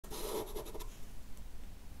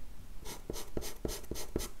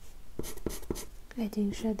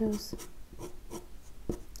adding shadows.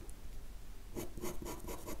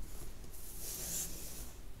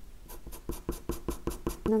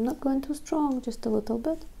 And I'm not going too strong, just a little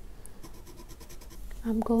bit.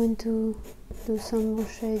 I'm going to do some more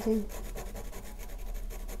shading.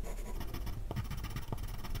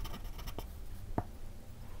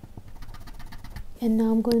 And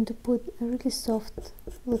now I'm going to put a really soft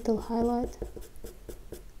little highlight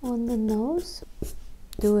on the nose.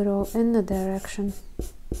 Do it all in the direction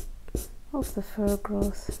of the fur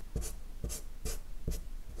growth.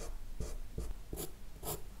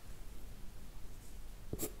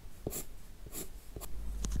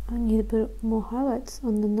 I need a bit more highlights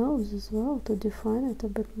on the nose as well to define it a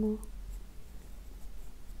bit more.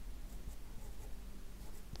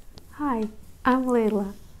 Hi, I'm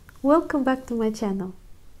Leila. Welcome back to my channel.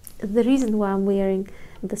 The reason why I'm wearing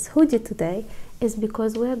this hoodie today is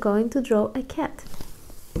because we are going to draw a cat.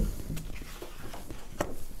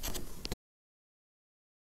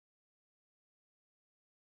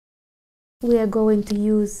 We are going to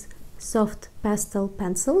use soft pastel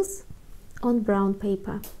pencils on brown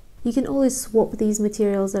paper. You can always swap these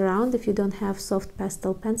materials around if you don't have soft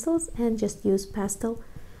pastel pencils and just use pastel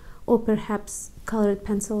or perhaps colored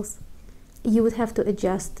pencils. You would have to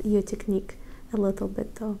adjust your technique a little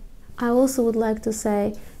bit though. I also would like to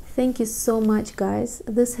say thank you so much, guys.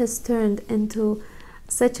 This has turned into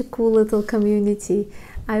such a cool little community.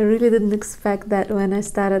 I really didn't expect that when I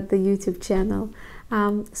started the YouTube channel.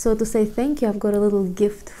 So to say thank you, I've got a little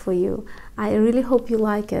gift for you. I really hope you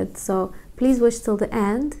like it. So please watch till the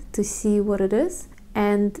end to see what it is.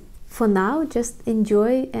 And for now, just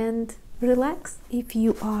enjoy and relax. If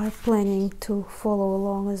you are planning to follow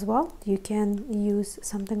along as well, you can use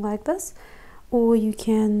something like this, or you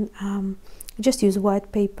can just use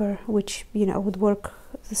white paper, which would work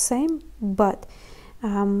the same, but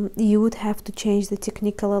you would have to change the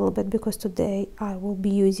technique a little bit because today I will be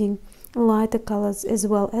using lighter colors as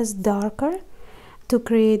well as darker to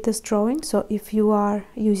create this drawing. So if you are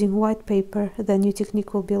using white paper, then your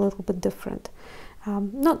technique will be a little bit different.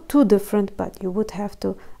 Not too different, but you would have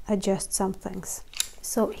to adjust some things.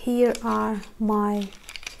 So here are my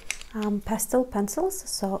pastel pencils.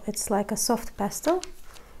 So it's like a soft pastel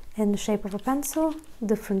in the shape of a pencil,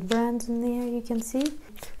 different brands in there you can see.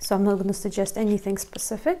 So I'm not going to suggest anything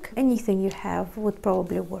specific. Anything you have would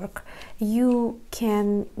probably work. You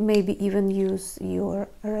can maybe even use your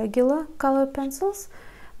regular color pencils,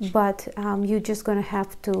 but you're just going to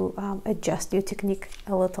have to adjust your technique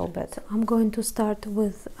a little bit. I'm going to start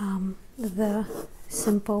with the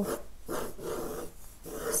simple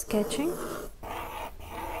sketching,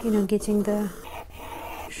 getting the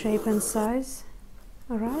shape and size.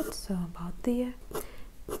 Alright, so about there.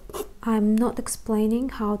 I'm not explaining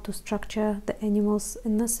how to structure the animals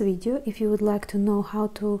in this video. If you would like to know how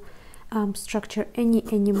to structure any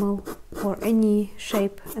animal or any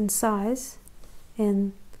shape and size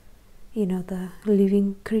in the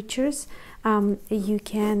living creatures, you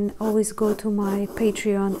can always go to my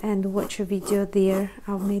Patreon and watch a video there.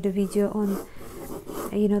 I've made a video on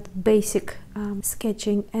the basic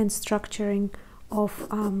sketching and structuring of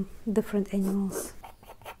different animals.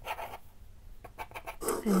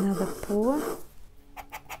 Another paw,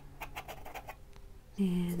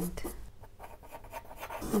 and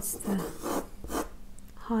that's the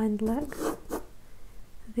hind leg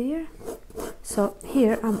there. So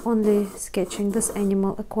here I'm only sketching this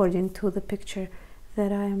animal according to the picture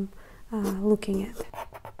that I'm looking at.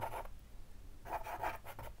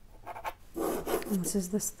 And this is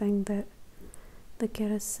this thing that the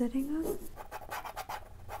cat is sitting on.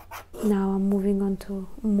 Now I'm moving on to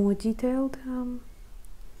more detailed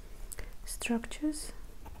structures.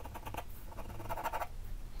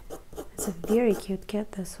 It's a very cute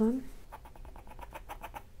cat, this one.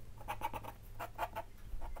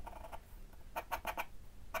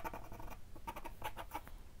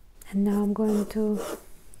 And now I'm going to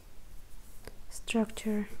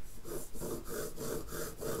structure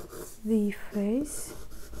the face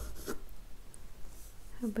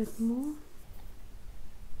a bit more.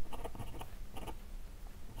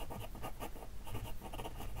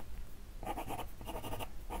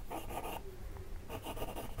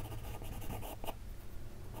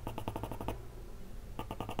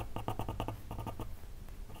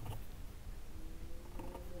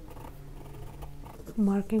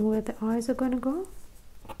 Marking where the eyes are going to go.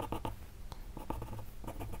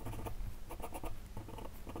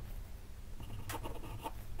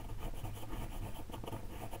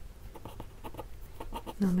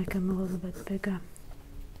 Now make them a little bit bigger.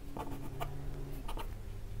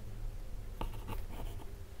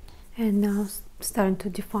 and now starting to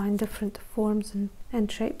define different forms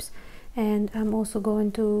and shapes. And I'm also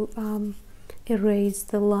going to erase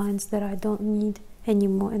the lines that I don't need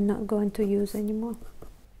anymore and not going to use anymore.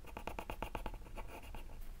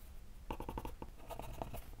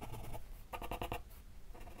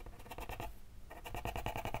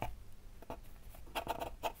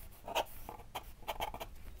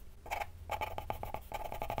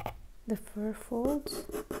 The fur folds.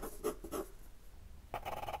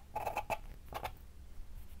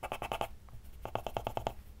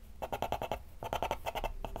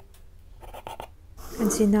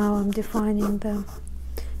 And see, now I'm defining the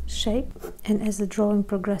shape, and as the drawing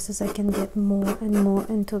progresses I can get more and more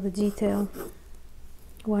into the detail.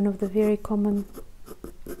 One of the very common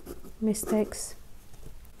mistakes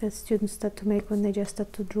that students start to make when they just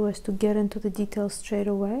start to draw is to get into the details straight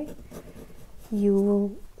away. You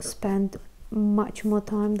will spend much more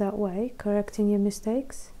time that way correcting your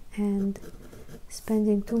mistakes and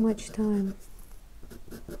spending too much time.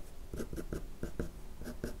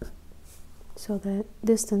 So the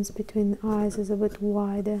distance between the eyes is a bit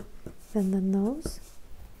wider than the nose.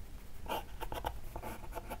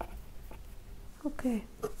 Okay.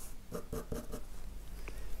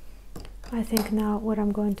 I think now what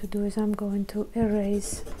I'm going to do is I'm going to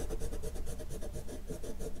erase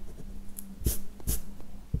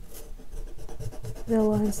the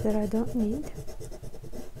lines that I don't need.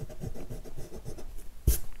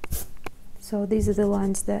 So these are the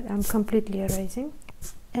lines that I'm completely erasing,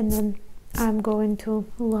 and then I'm going to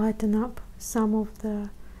lighten up some of the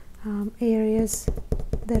areas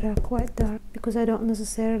that are quite dark, because I don't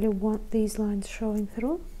necessarily want these lines showing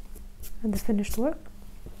through in the finished work.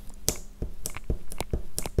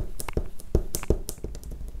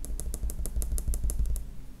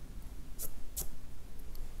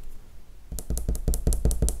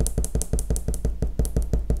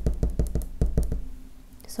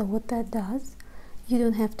 So what that does, you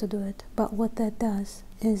don't have to do it, but what that does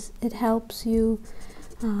is it helps you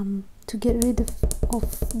to get rid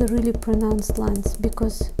of the really pronounced lines,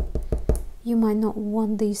 because you might not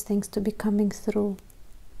want these things to be coming through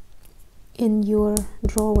in your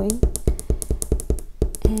drawing.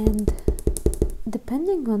 And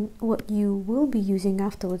depending on what you will be using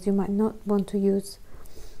afterwards, you might not want to use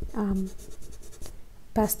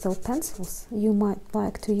pastel pencils. You might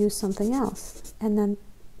like to use something else. And then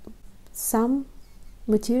some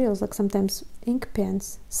materials, like sometimes ink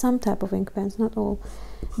pens, some type of ink pens, not all,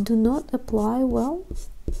 do not apply well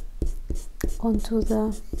onto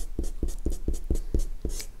the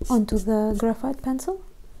graphite pencil.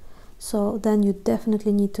 So then you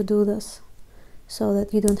definitely need to do this so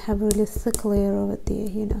that you don't have a really thick layer of it there,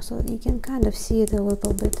 you know, so that you can kind of see it a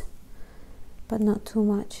little bit, but not too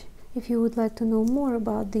much. If you would like to know more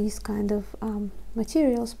about these kind of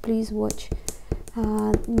materials, please watch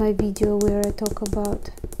my video where I talk about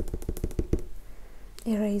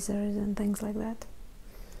erasers and things like that,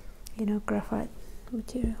 you know, graphite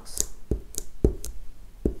materials.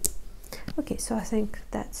 Okay, so I think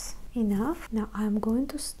that's enough. Now I'm going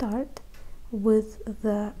to start with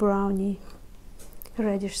the brownie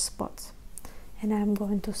reddish spots, and I'm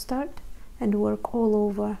going to start and work all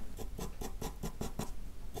over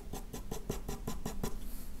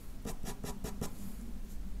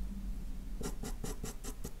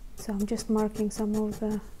So I'm just marking some of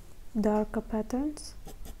the darker patterns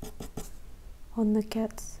on the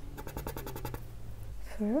cat's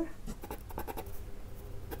fur.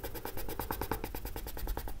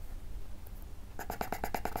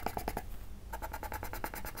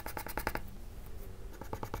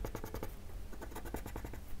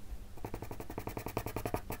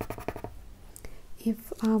 If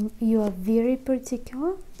you are very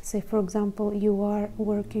particular, say for example you are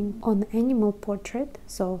working on animal portrait,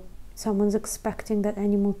 so someone's expecting that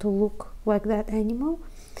animal to look like that animal,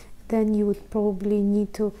 then you would probably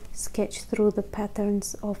need to sketch through the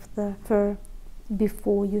patterns of the fur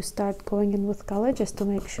before you start going in with color, just to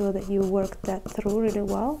make sure that you work that through really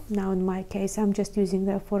well. Now in my case I'm just using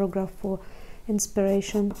the photograph for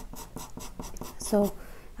inspiration, so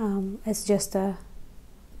it's just a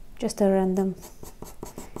random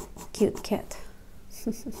cute cat.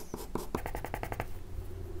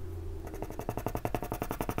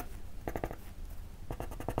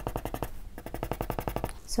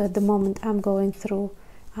 So at the moment I'm going through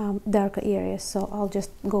darker areas, so I'll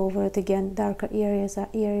just go over it again. Darker areas are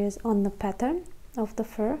areas on the pattern of the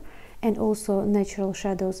fur, and also natural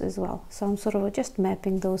shadows as well. So I'm sort of just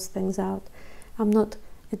mapping those things out. I'm not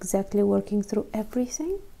exactly working through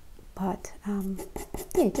everything, but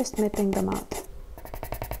yeah, just mapping them out.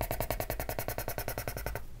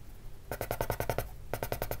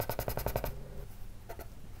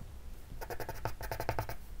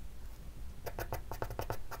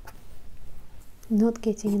 not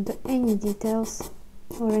getting into any details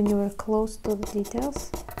or anywhere close to the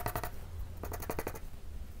details.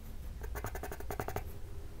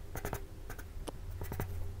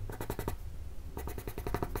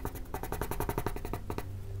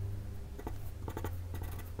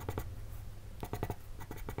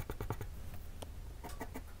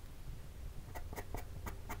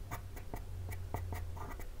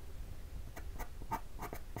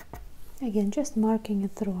 Again, just marking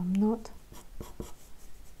it through. I'm not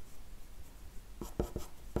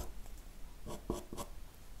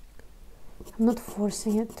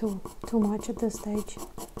forcing it too much at this stage.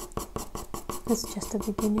 It's just a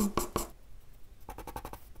beginning.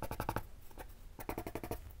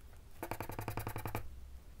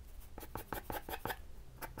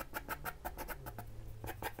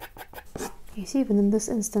 You see, even in this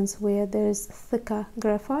instance where there's thicker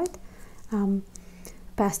graphite,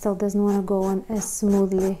 pastel doesn't want to go on as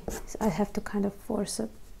smoothly. I have to kind of force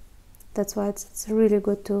it. That's why it's really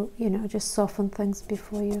good to, you know, just soften things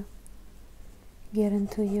before you get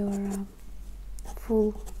into your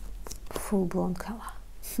full-blown color.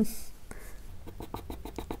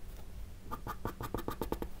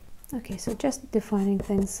 Okay, so just defining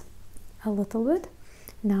things a little bit.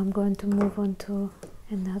 Now I'm going to move on to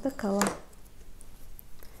another color.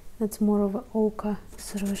 That's more of an ochre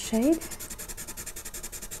sort of shade.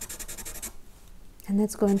 And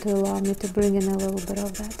that's going to allow me to bring in a little bit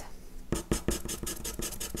of that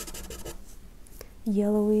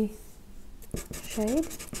yellowy shade.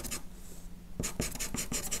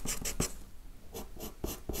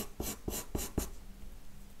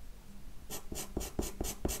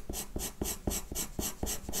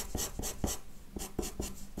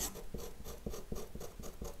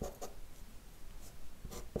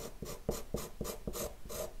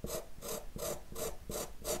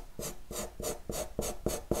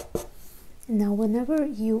 Now, whenever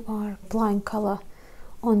you are applying color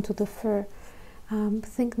onto the fur,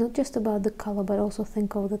 think not just about the color, but also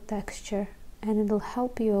think of the texture, and it'll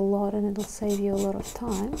help you a lot, and it'll save you a lot of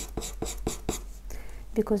time.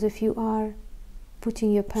 Because if you are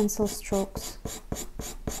putting your pencil strokes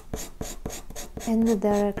in the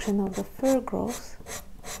direction of the fur growth,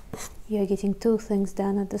 you're getting two things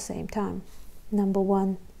done at the same time. Number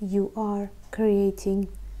one, you are creating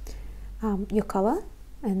your color,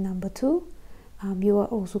 and number two, you are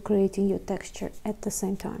also creating your texture at the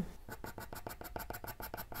same time.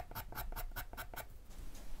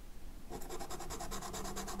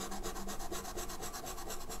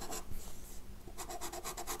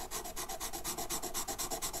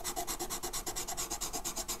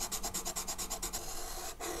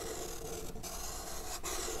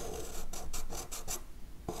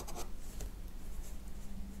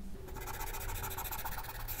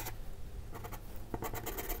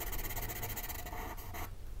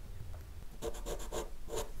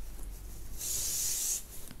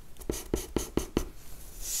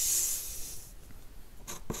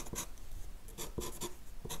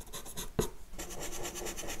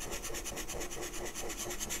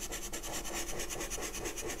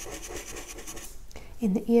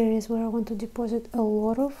 In the areas where I want to deposit a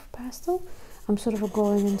lot of pastel, I'm sort of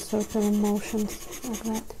going in circular motions like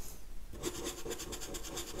that.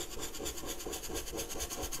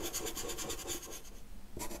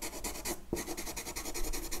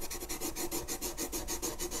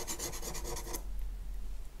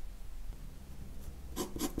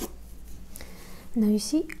 Now you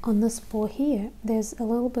see on this paw here, there's a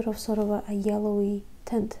little bit of sort of a yellowy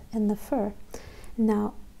tint in the fur.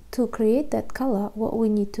 Now, to create that color, what we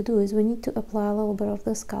need to do is we need to apply a little bit of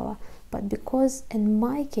this color. But because in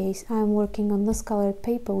my case I'm working on this colored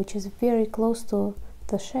paper, which is very close to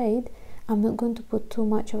the shade, I'm not going to put too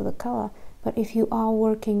much of the color. But if you are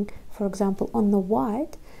working, for example, on the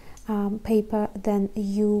white paper, then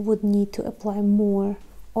you would need to apply more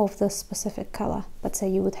of the specific color. But say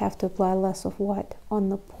you would have to apply less of white on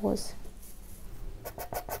the paws.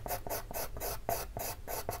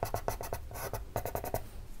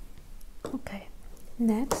 Okay,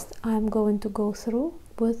 next I'm going to go through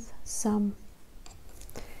with some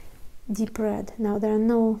deep red. Now there are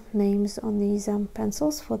no names on these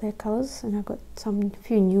pencils for their colors, and I've got some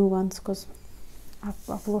few new ones because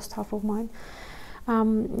I've lost half of mine,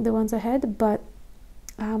 the ones I had, but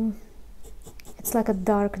it's like a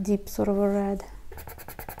dark, deep sort of a red.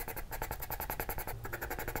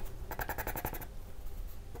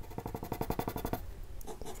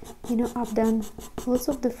 You know, I've done lots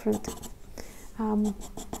of different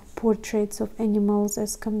portraits of animals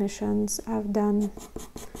as commissions. I've done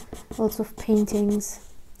lots of paintings,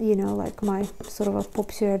 you know, like my sort of a pop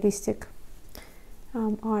surrealistic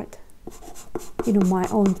art you know, my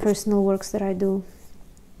own personal works that I do.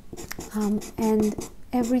 And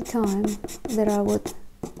every time that I would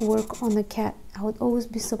work on a cat, I would always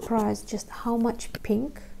be surprised just how much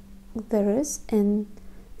pink there is in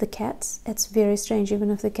the cats. It's very strange. Even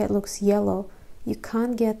if the cat looks yellow, you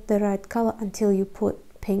can't get the right color until you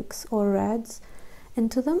put pinks or reds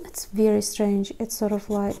into them. It's very strange. It's sort of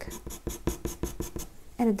like,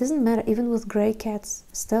 and it doesn't matter, even with gray cats,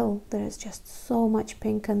 still there's just so much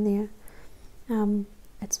pink in there.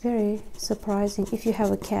 It's very surprising. If you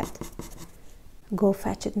have a cat, go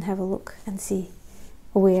fetch it and have a look and see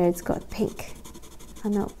where it's got pink. I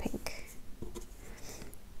know, pink.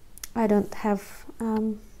 I don't have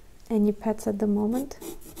any pets at the moment.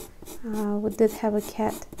 We did have a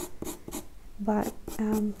cat, but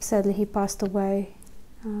sadly he passed away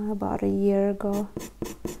about a year ago,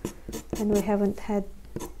 and we haven't had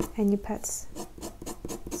any pets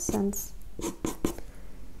since.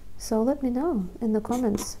 So let me know in the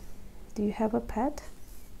comments, do you have a pet?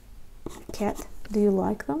 A cat? Do you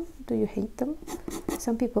like them? Do you hate them?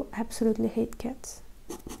 Some people absolutely hate cats,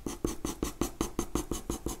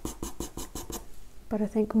 but I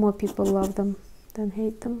think more people love them than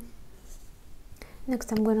hate them.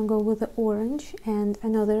 Next I'm gonna go with the orange, and I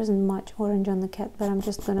know there isn't much orange on the cat, but I'm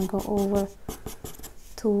just gonna go over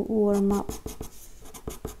to warm up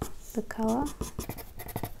the color.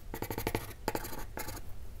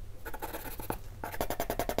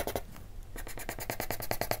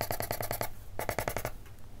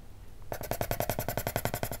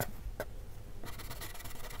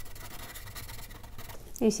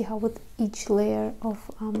 You see how with each layer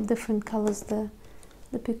of different colors the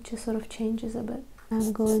picture sort of changes a bit.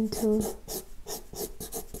 I'm going to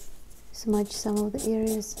smudge some of the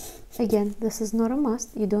areas. Again, this is not a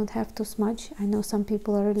must. You don't have to smudge. I know some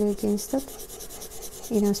people are really against it,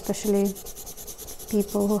 you know, especially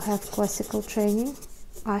people who have classical training.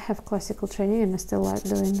 I have classical training and I still like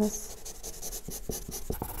doing this.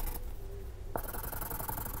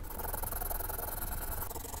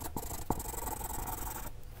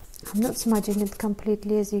 I'm not smudging it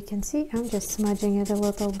completely, as you can see. I'm just smudging it a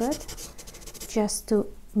little bit just to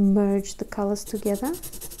merge the colors together.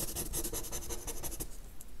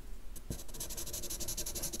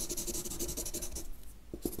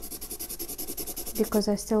 Because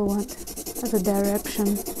I still want the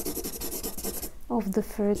direction of the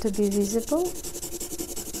fur to be visible.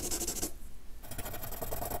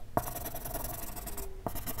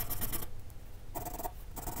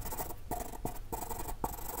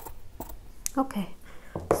 Okay,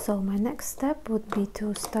 so my next step would be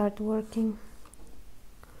to start working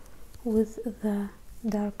with the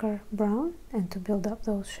darker brown and to build up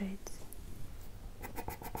those shades.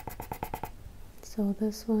 So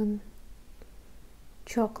this one,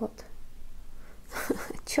 chocolate,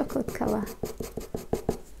 chocolate color.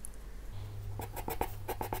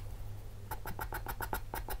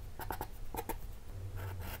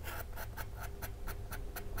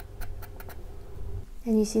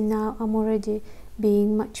 And you see now I'm already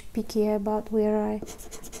being much pickier about where I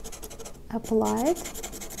apply it.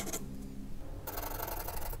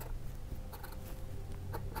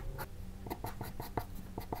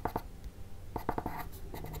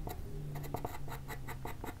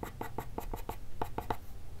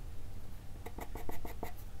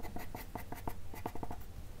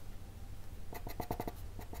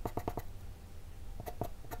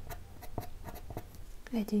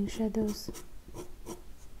 Adding shadows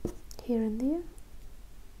here and there.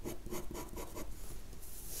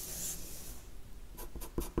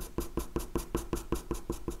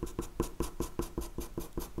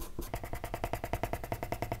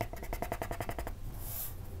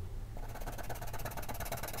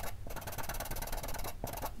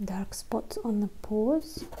 Dark spots on the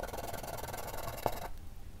paws.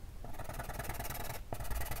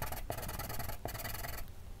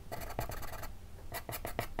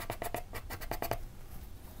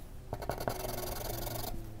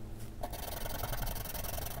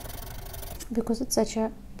 Because it's such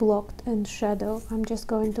a blocked in shadow, I'm just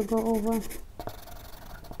going to go over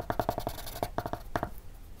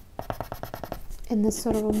in this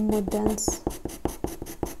sort of a more dense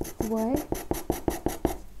way.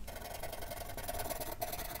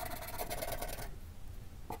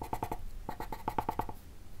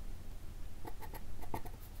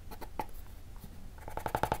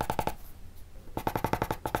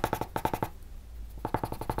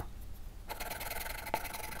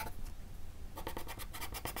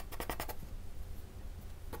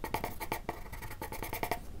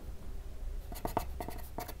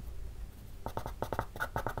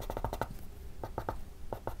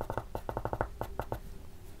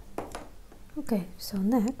 Okay, so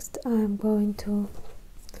next I'm going to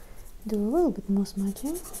do a little bit more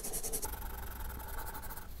smudging.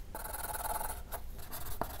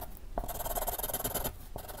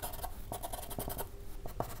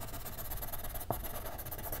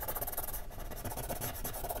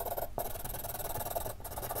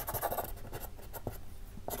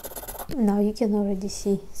 Now you can already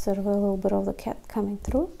see sort of a little bit of the cat coming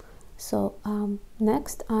through. So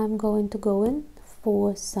next I'm going to go in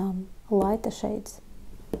for some lighter shades,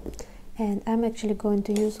 and I'm actually going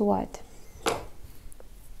to use white. I'm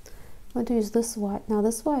going to use this white. Now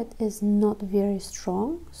this white is not very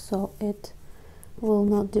strong, so it will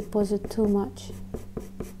not deposit too much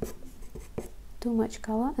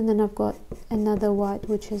color. And then I've got another white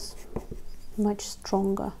which is much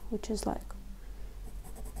stronger, which is like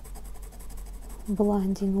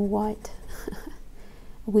blinding white,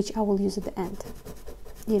 which I will use at the end,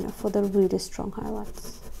 you know, for the really strong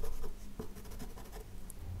highlights.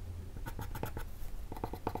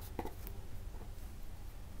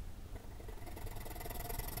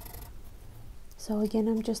 So again,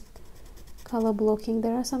 I'm just color blocking.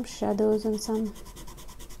 There are some shadows and some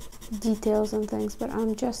details and things, but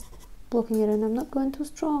I'm just blocking it, and I'm not going too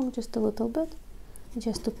strong, just a little bit,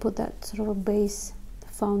 just to put that sort of base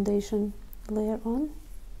foundation layer on.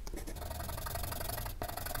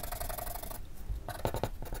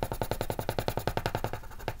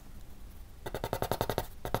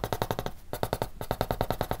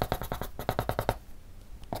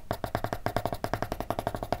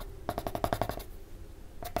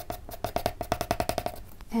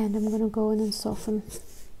 And I'm gonna go in and soften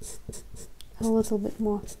a little bit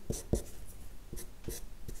more.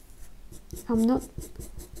 I'm not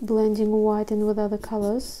blending white in with other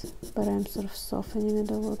colors, but I'm sort of softening it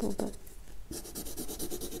a little bit.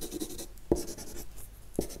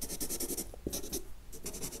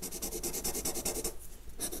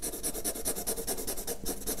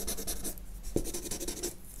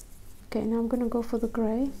 Okay, now I'm gonna go for the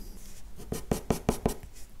gray.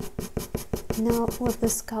 Now with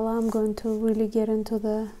this color I'm going to really get into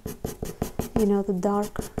the, you know, the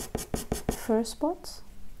dark fur spots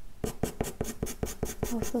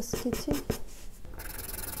of this kitty.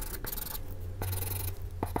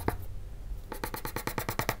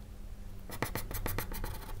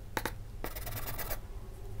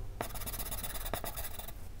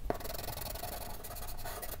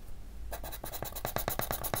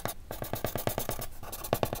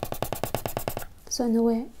 So in a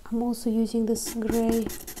way, I'm also using this gray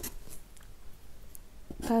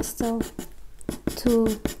pastel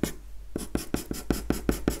to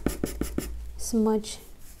smudge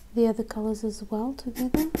the other colors as well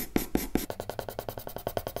together.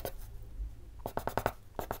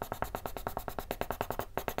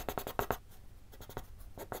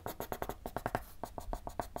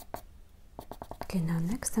 Okay, now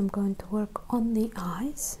next I'm going to work on the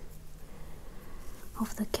eyes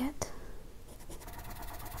of the cat.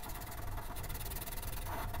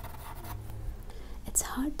 It's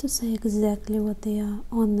hard to say exactly what they are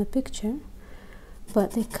on the picture,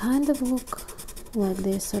 but they kind of look like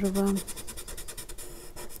they're sort of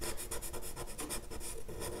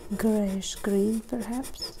grayish green,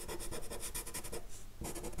 perhaps,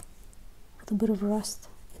 with a bit of rust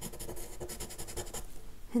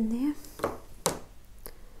in there.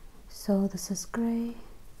 So this is gray,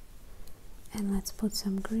 and let's put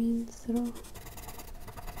some green through.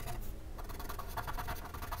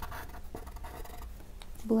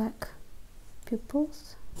 Black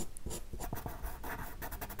pupils.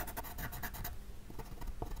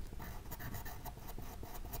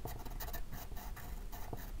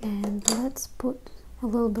 And let's put a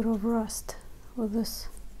little bit of rust with this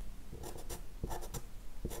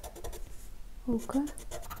ochre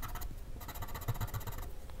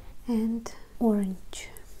and orange.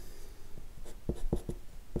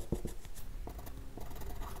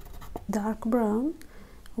 Dark brown,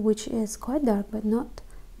 which is quite dark but not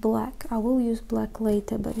black. I will use black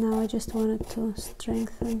later, but now I just wanted to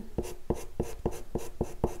strengthen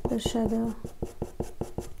the shadow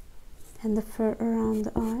and the fur around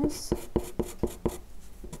the eyes.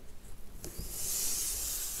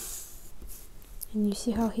 And you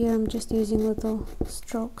see how here I'm just using little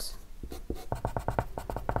strokes.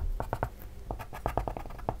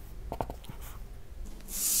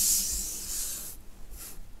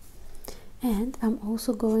 And I'm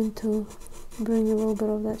also going to bring a little bit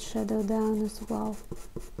of that shadow down as well.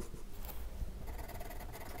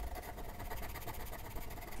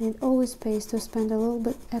 And it always pays to spend a little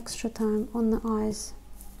bit extra time on the eyes,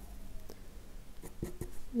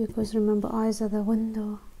 because remember, eyes are the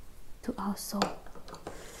window to our soul.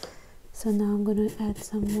 So now I'm going to add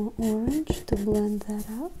some more orange to blend that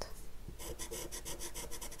out.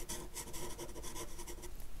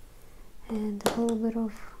 And a little bit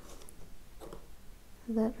of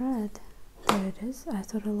that red. There it is. I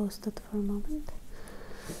thought I lost it for a moment.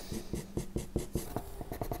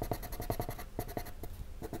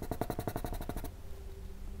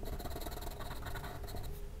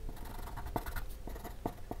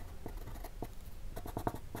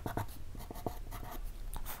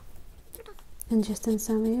 And just in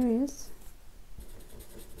some areas,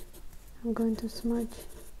 I'm going to smudge.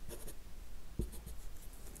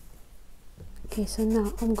 Okay, so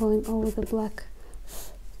now I'm going over the black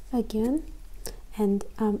again, and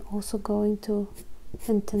I'm also going to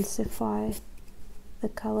intensify the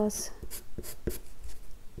colors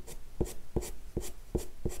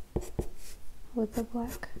with the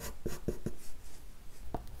black.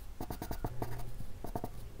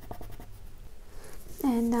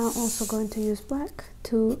 And now also going to use black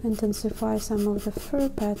to intensify some of the fur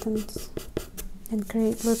patterns and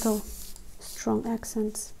create little strong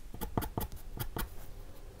accents.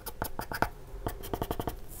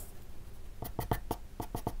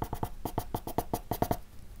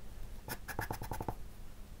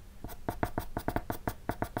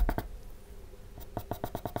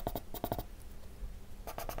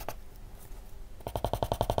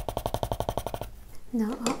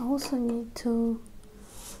 Now I also need to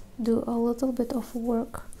do a little bit of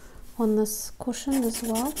work on this cushion as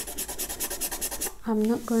well. I'm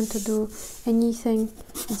not going to do anything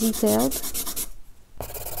detailed.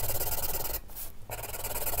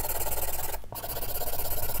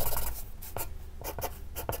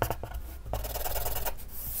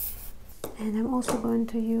 And I'm also going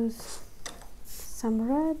to use some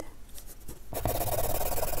red.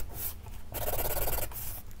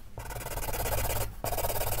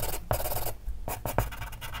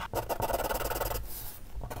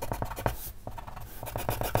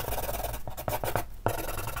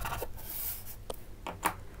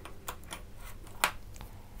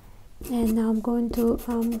 And now I'm going to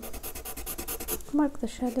mark the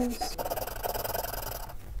shadows.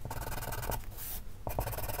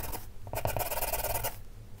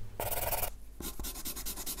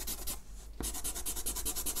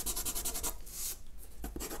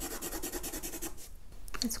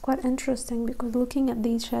 It's quite interesting because looking at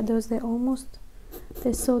these shadows, they're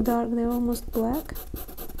so dark, they're almost black.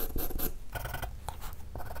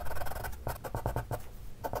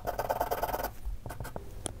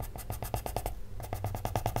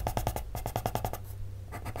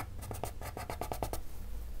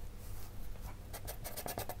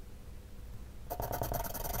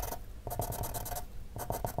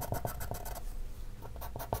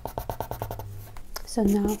 So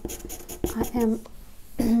now I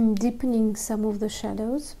am deepening some of the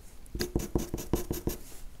shadows.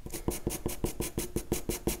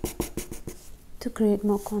 To create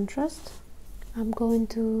more contrast, I'm going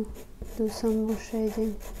to do some more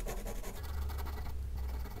shading.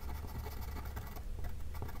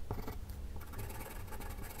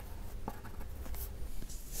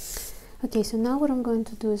 Okay, so now what I'm going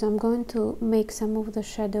to do is I'm going to make some of the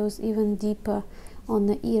shadows even deeper on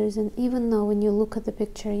the ears, and even though when you look at the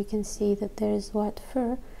picture you can see that there is white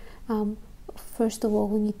fur, first of all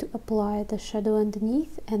we need to apply the shadow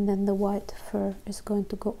underneath, and then the white fur is going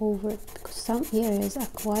to go over it because some areas are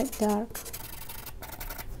quite dark.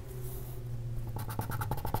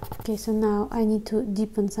 Okay, so now I need to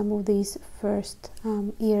deepen some of these first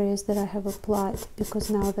areas that I have applied, because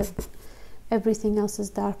now that everything else is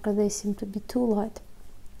darker they seem to be too light.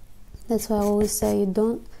 That's why I always say you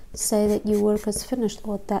don't say that your work is finished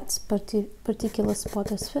or that particular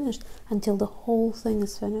spot is finished until the whole thing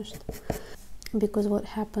is finished, because what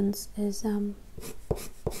happens is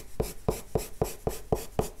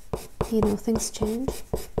things change,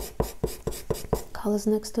 colors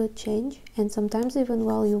next to it change, and sometimes even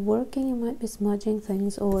while you're working you might be smudging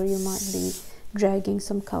things, or you might be dragging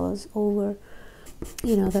some colors over,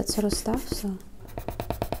 that sort of stuff. So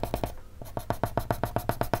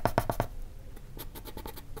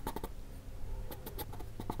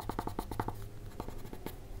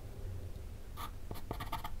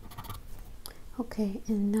okay,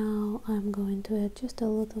 and now I'm going to add just a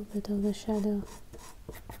little bit of the shadow.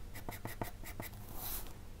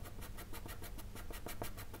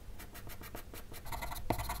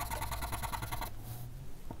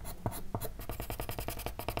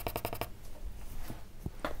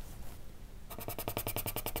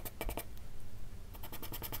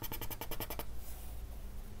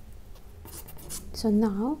 So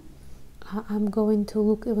now I'm going to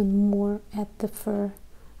look even more at the fur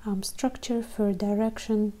structure, fur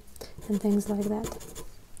direction, and things like that.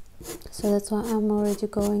 So that's why I'm already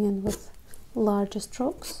going in with larger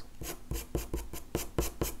strokes.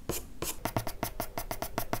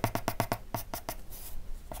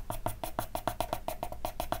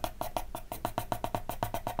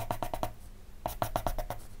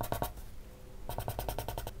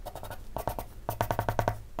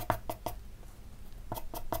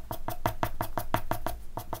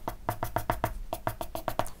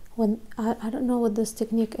 I don't know what this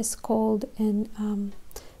technique is called in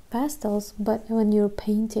pastels, but when you're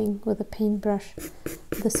painting with a paintbrush,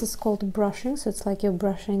 this is called brushing. So it's like you're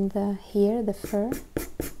brushing the hair, the fur.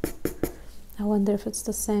 I wonder if it's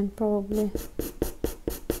the same. Probably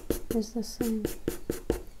is the same.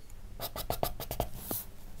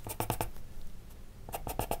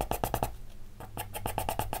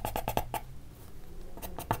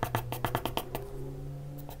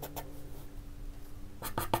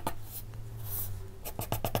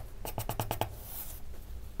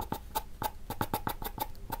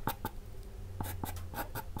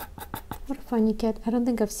 What a funny cat. I don't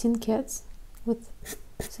think I've seen cats with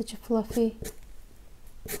such a fluffy,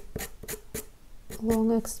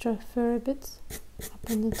 long extra fur bits up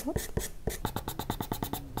on the top.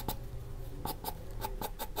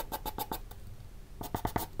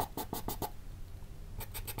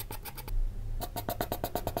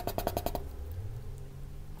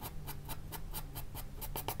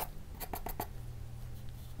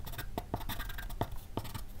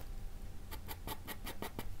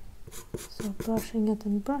 So brushing it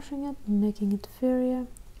and making it furrier.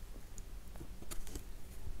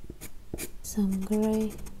 Some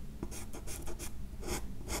gray.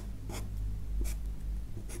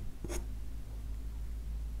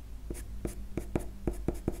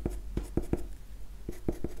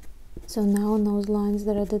 So now on those lines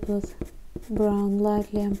that I did with brown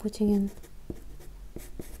lightly, I'm putting in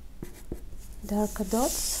darker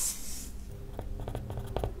dots.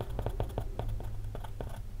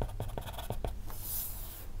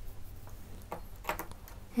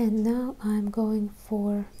 And now I'm going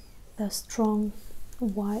for the strong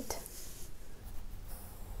white.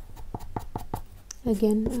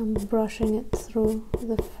 Again, I'm brushing it through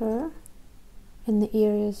the fur in the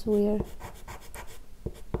areas where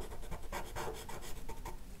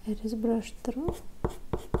it is brushed through.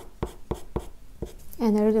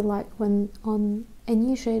 And I really like when on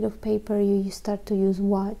any shade of paper you start to use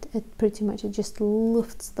white, it pretty much it just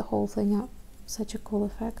lifts the whole thing up. Such a cool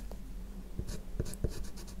effect.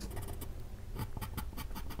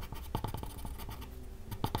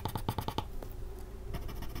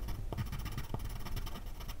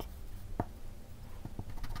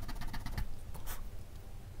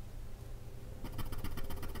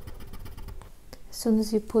 As soon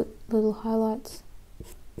as you put little highlights,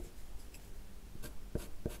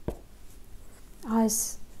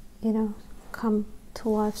 eyes, come to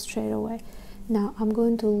life straight away. Now I'm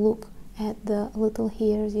going to look at the little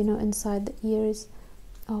hairs, inside the ears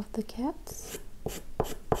of the cats.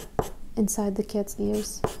 Inside the cat's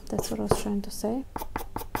ears, that's what I was trying to say.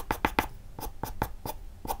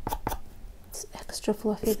 It's extra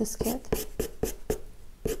fluffy, this cat.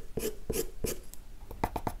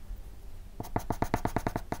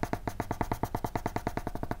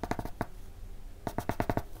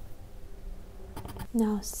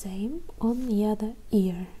 Now same on the other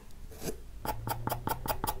ear.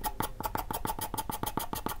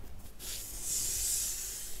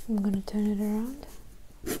 I'm gonna turn it around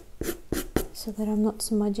so that I'm not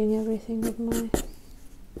smudging everything with my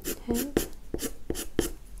hand.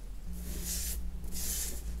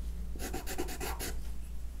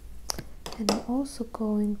 And I'm also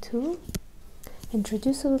going to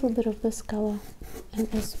introduce a little bit of this color, and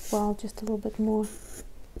as well just a little bit more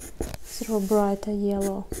sort of brighter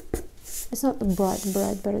yellow. It's not bright,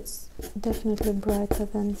 but it's definitely brighter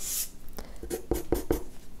than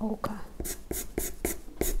ochre.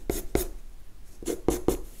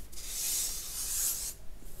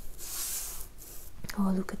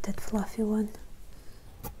 Oh, look at that fluffy one.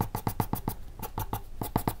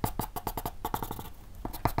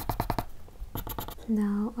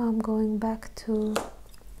 Now I'm going back to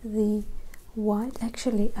the white.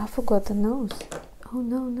 Actually, I forgot the nose. Oh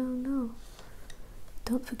no.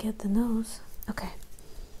 Don't forget the nose. Okay,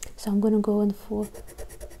 so I'm gonna go in for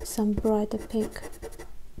some brighter pink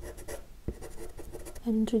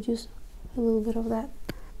and introduce a little bit of that.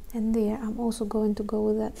 And there, I'm also going to go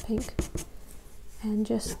with that pink and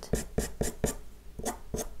just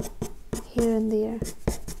here and there.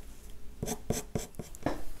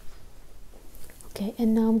 Okay,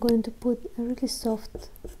 and now I'm going to put a really soft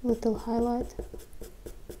little highlight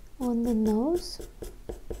on the nose.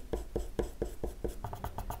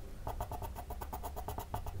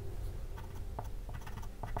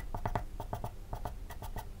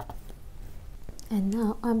 And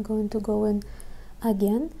now I'm going to go in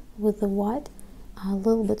again with the white a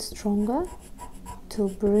little bit stronger to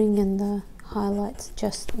bring in the highlights,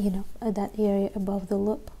 just, you know, at that area above the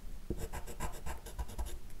lip.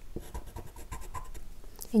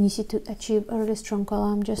 And you see, to achieve a really strong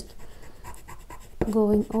color, I'm just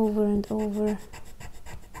going over and over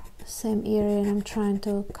the same area, and I'm trying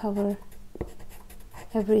to cover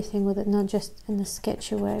everything with it, not just in a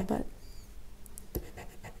sketchy way, but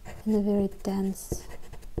in a very dense,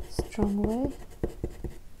 strong way.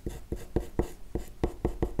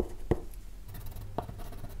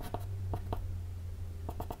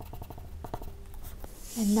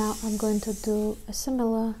 And now I'm going to do a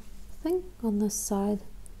similar thing on this side.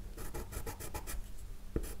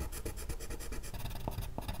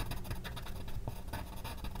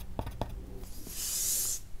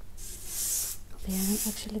 Yeah, I'm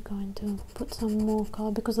actually going to put some more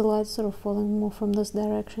color because the light's sort of falling more from this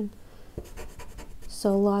direction.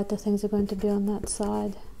 So lighter things are going to be on that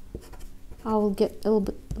side. I will get a little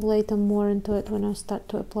bit later more into it when I start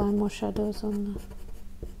to apply more shadows on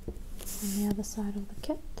the other side of the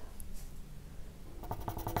kit.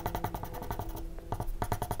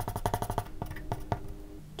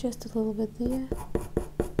 Just a little bit there.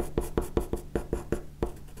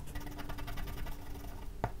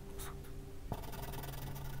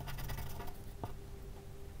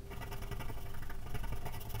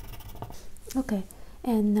 Okay,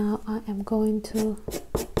 and now I am going to,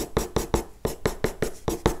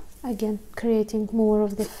 again, creating more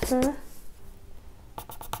of the fur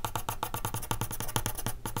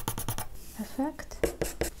effect,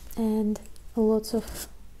 and lots of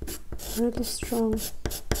really strong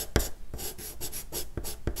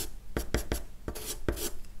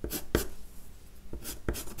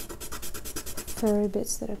furry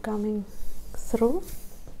bits that are coming through,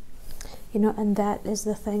 you know, and that is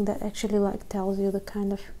the thing that actually like tells you the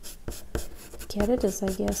kind of cat it is,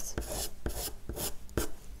 I guess.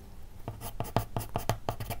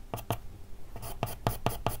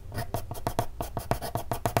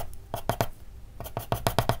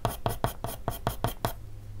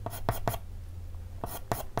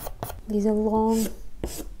 These are long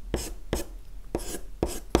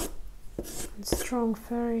and strong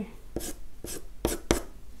furry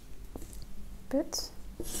bits,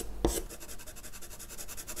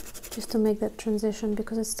 just to make that transition,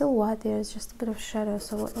 because it's still white there, it's just a bit of shadow.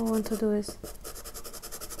 So what I want to do is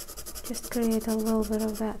just create a little bit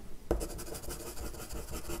of that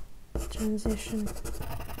transition.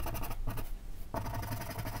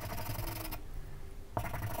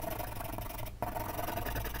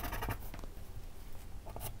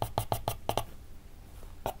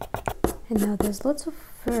 And now there's lots of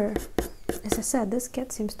fur. As I said, this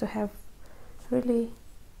cat seems to have really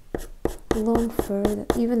long fur,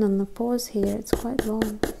 that even on the paws here it's quite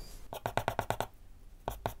long.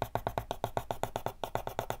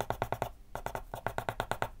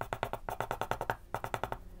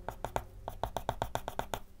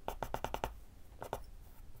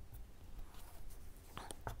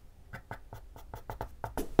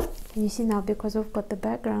 And you see now, because I've got the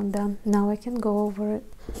background done, now I can go over it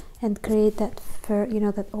and create that fur, you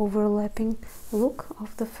know, that overlapping look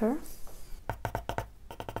of the fur.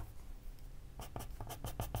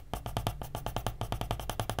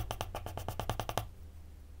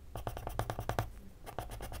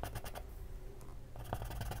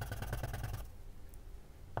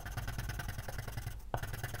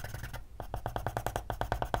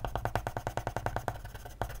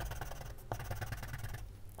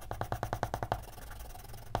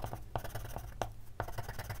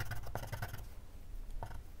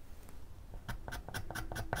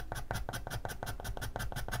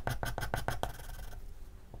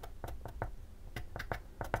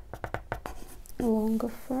 Longer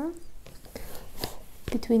fur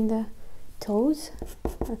between the toes,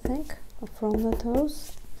 I think, or from the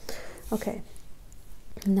toes. Okay,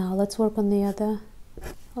 now let's work on the other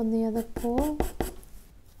paw.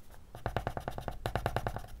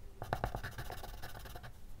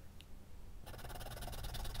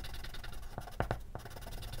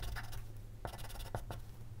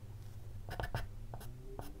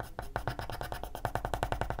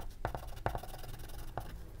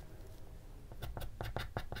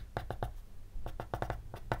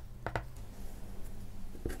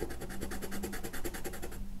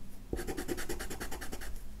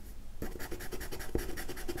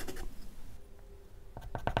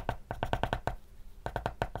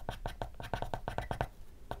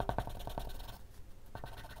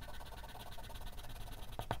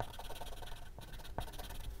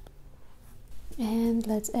 And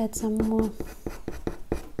let's add some more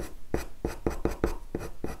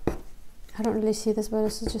I don't really see this, but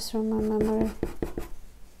this is just from my memory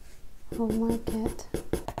of my cat.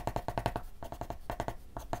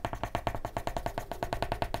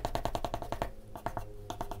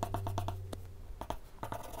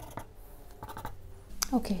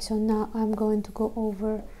 Okay, so now I'm going to go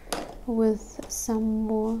over with some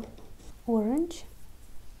more orange,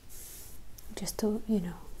 just to, you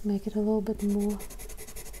know, make it a little bit more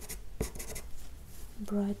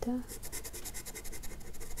brighter,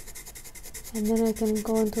 and then I can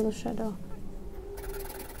go into the shadow.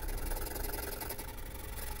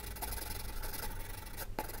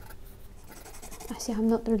 I see I'm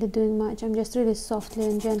not really doing much, I'm just really softly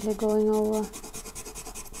and gently going over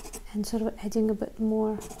and sort of adding a bit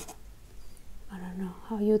more, I don't know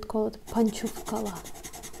how you'd call it, punch of color,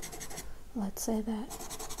 let's say that.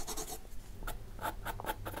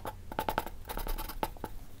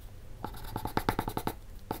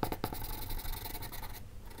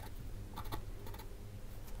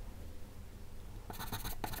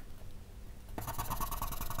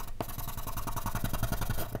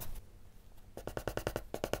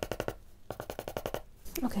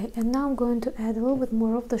 Okay, and now I'm going to add a little bit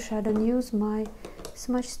more of the shadow and use my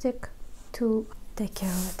smudge stick to take care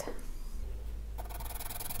of it.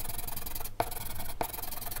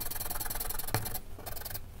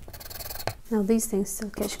 Now these things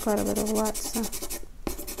still catch quite a bit of light, so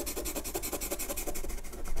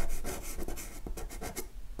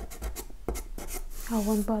I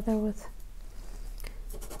won't bother with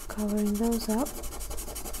covering those up,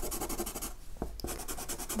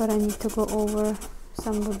 but I need to go over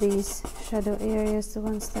some of these shadow areas, the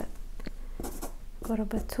ones that got a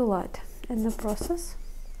bit too light in the process.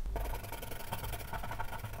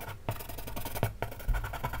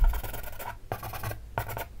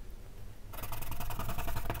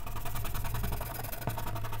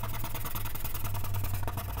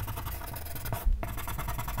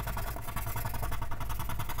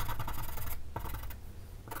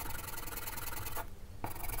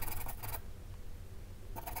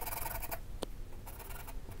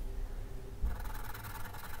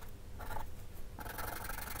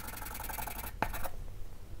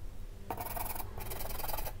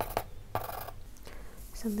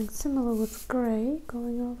 Something similar with gray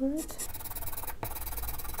going over it.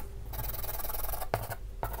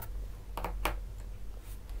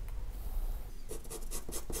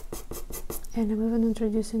 And I'm even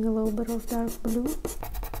introducing a little bit of dark blue.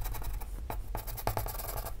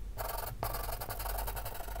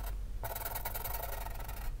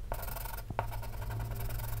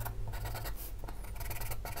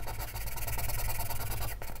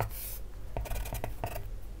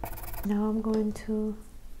 Now I'm going to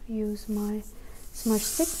use my smudge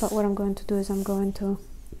stick, but what I'm going to do is I'm going to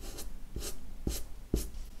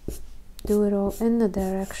do it all in the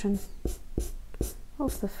direction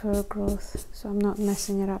of the fur growth, so I'm not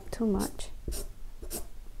messing it up too much.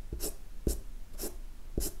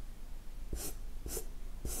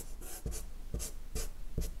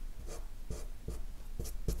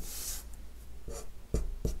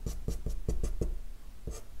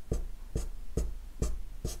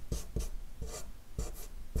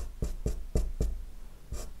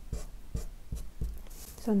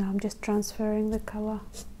 So now I'm just transferring the color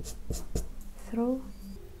through.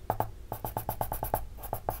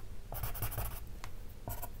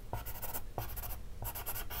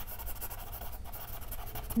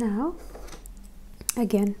 Now,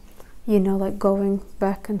 again, you know, like going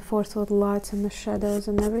back and forth with lights and the shadows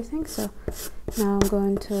and everything. So now I'm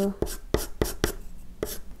going to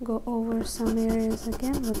go over some areas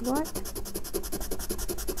again with white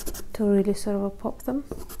to really sort of pop them.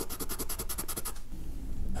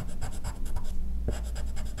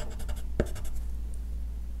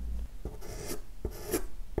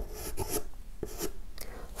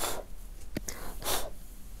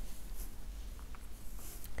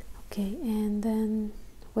 Okay, and then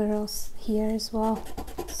where else? Here as well.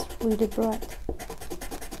 It's really bright.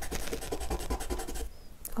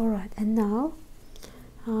 Alright, and now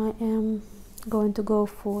I am going to go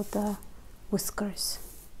for the whiskers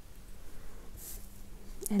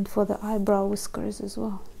and for the eyebrow whiskers as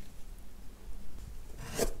well.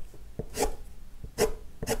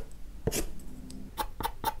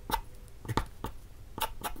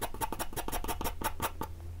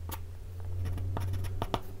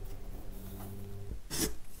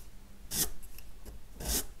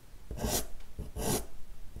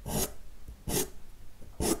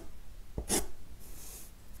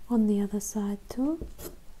 On the other side too.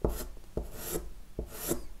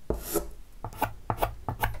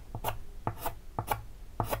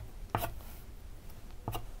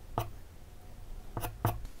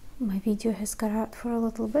 My video has cut out for a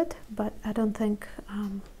little bit, but I don't think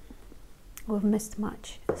we've missed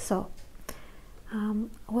much. So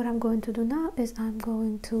what I'm going to do now is I'm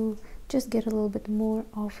going to just get a little bit more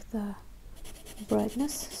of the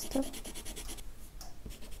brightness stuff.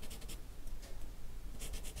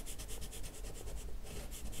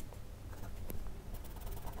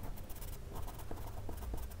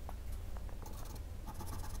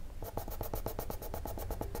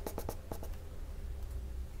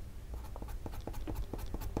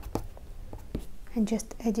 And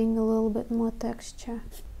just adding a little bit more texture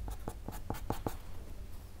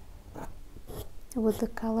with the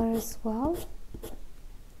color as well.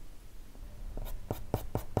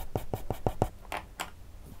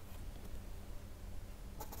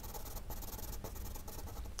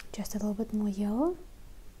 Just a little bit more yellow,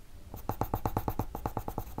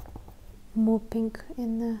 more pink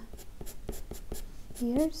in the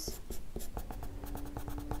ears.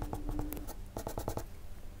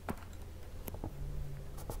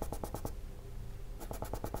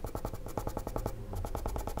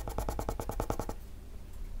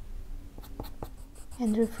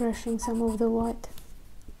 And refreshing some of the white.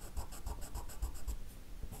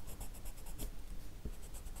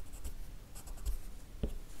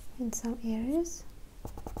 In some areas.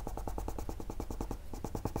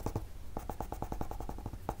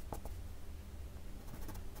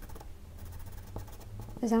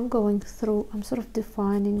 As I'm going through, I'm sort of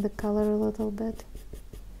defining the color a little bit.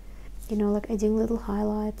 You know, like adding little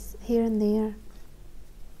highlights here and there.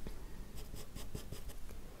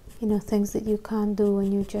 You know, things that you can't do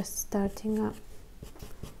when you're just starting up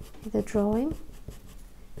the drawing.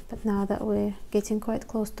 But now that we're getting quite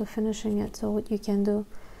close to finishing it, so what you can do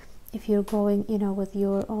if you're going, you know, with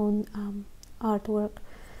your own artwork,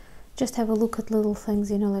 just have a look at little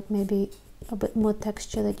things, you know, like maybe a bit more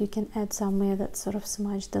texture that you can add somewhere that's sort of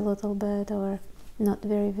smudged a little bit or not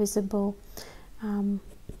very visible, you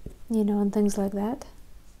know, and things like that.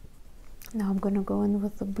 Now I'm gonna go in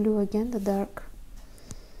with the blue again, the dark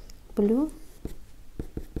blue,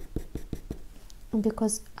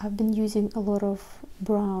 because I've been using a lot of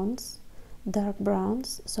browns, dark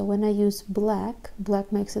browns, so when I use black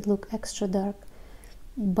makes it look extra dark.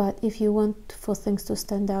 But if you want for things to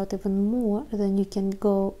stand out even more, then you can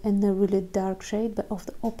go in a really dark shade but of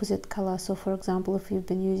the opposite color. So for example, if you've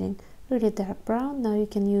been using really dark brown, now you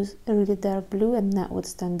can use a really dark blue and that would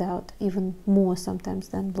stand out even more sometimes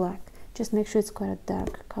than black. Just make sure it's quite a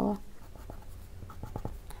dark color.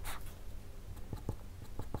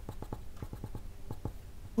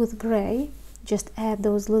 With gray, just add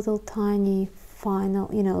those little tiny final,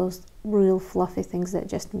 you know, those real fluffy things that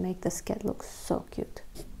just make the sketch look so cute.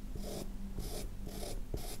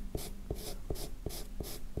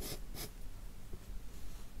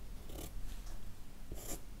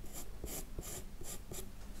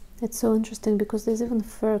 It's so interesting because there's even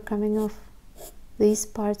fur coming off these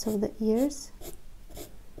parts of the ears.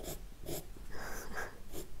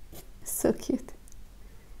 So cute.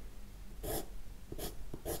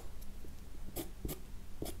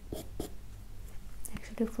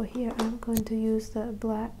 For here I'm going to use the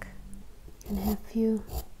black and have few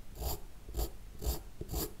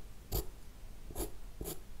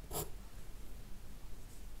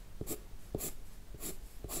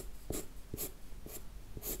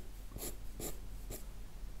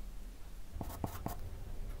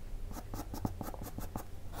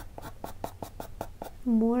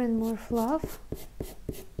more and more fluff.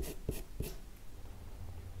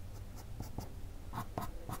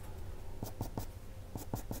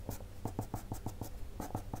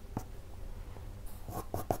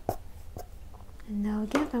 And now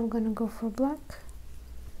again I'm gonna go for black.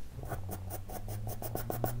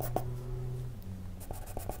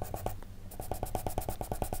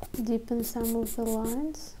 Deepen some of the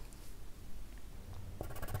lines.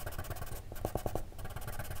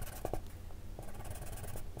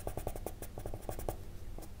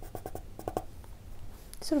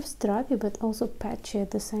 Sort of stripy but also patchy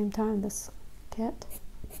at the same time, this cat,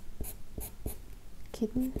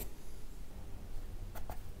 kitten.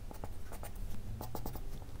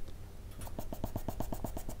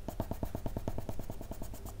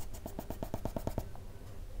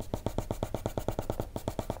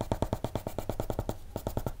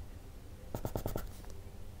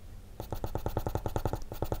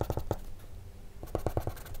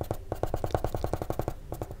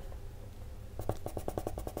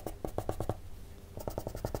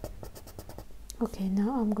 Okay,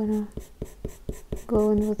 now I'm gonna go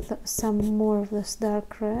in with some more of this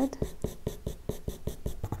dark red.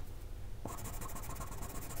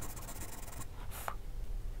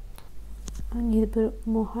 I need a bit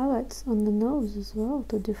more highlights on the nose as well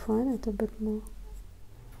to define it a bit more.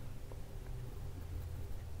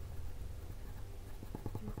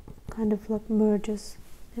 Kind of like merges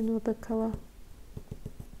in with the color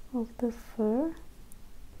of the fur.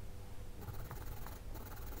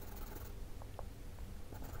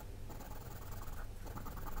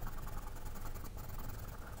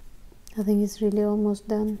 I think it's really almost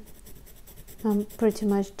done. I'm pretty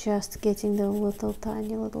much just getting the little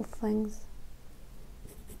tiny little things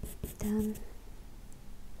done.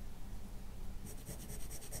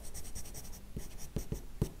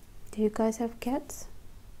 Do you guys have cats?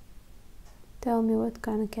 Tell me what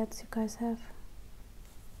kind of cats you guys have.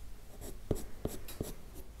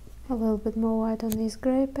 A little bit more white on these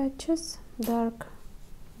gray patches, dark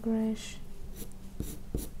grayish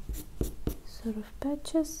sort of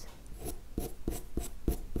patches.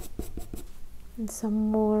 And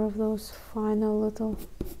some more of those final little,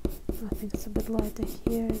 I think it's a bit lighter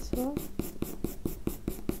here as well.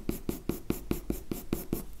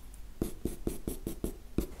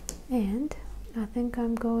 And I think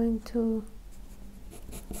I'm going to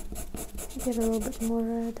get a little bit more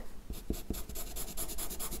red.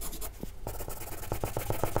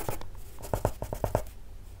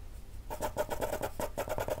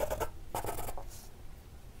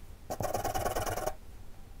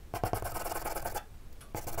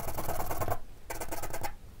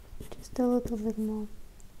 A little bit more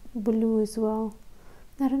blue as well.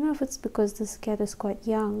 I don't know if it's because this cat is quite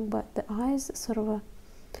young, but the eyes sort of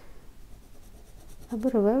a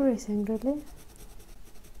bit of everything really.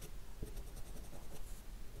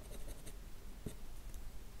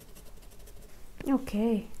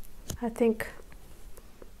 Okay, I think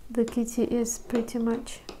the kitty is pretty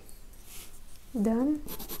much done.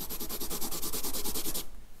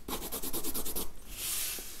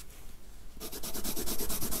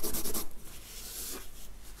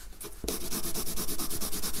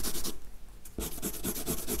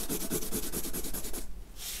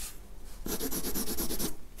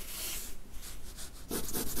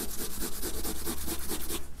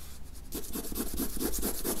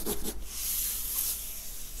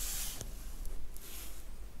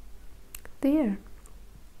 There.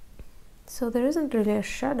 So there isn't really a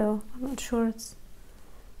shadow. I'm not sure it's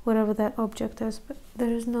whatever that object is, but there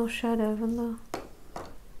is no shadow even though. I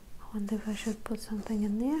wonder if I should put something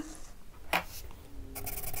in there.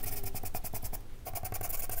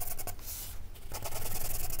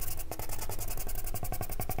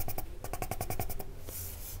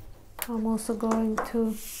 I'm also going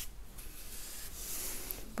to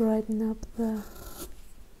brighten up the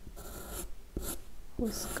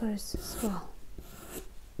whiskers as well.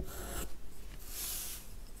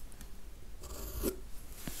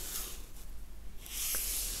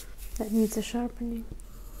 That needs a sharpening.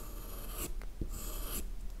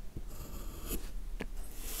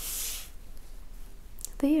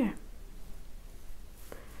 There.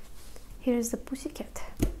 Here's the pussycat.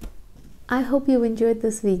 I hope you enjoyed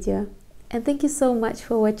this video and thank you so much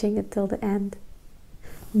for watching it till the end.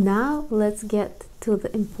 Now let's get to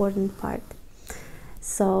the important part.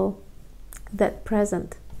 So that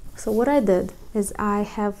present. So what I did is I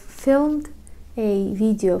have filmed a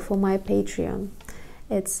video for my Patreon.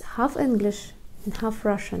 It's half English and half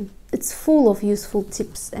Russian. It's full of useful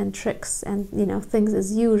tips and tricks and things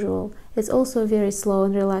as usual. It's also a very slow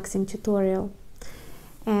and relaxing tutorial.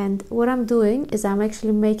 And what I'm doing is I'm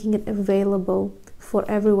actually making it available for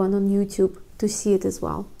everyone on YouTube to see it as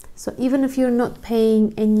well. So even if you're not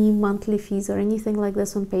paying any monthly fees or anything like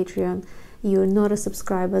this on Patreon, you're not a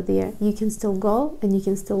subscriber there, you can still go and you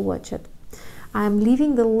can still watch it. I'm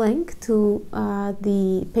leaving the link to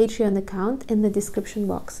the Patreon account in the description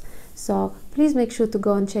box. So please make sure to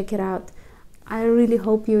go and check it out. I really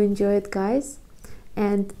hope you enjoy it, guys.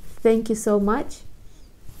 And thank you so much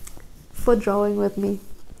for drawing with me.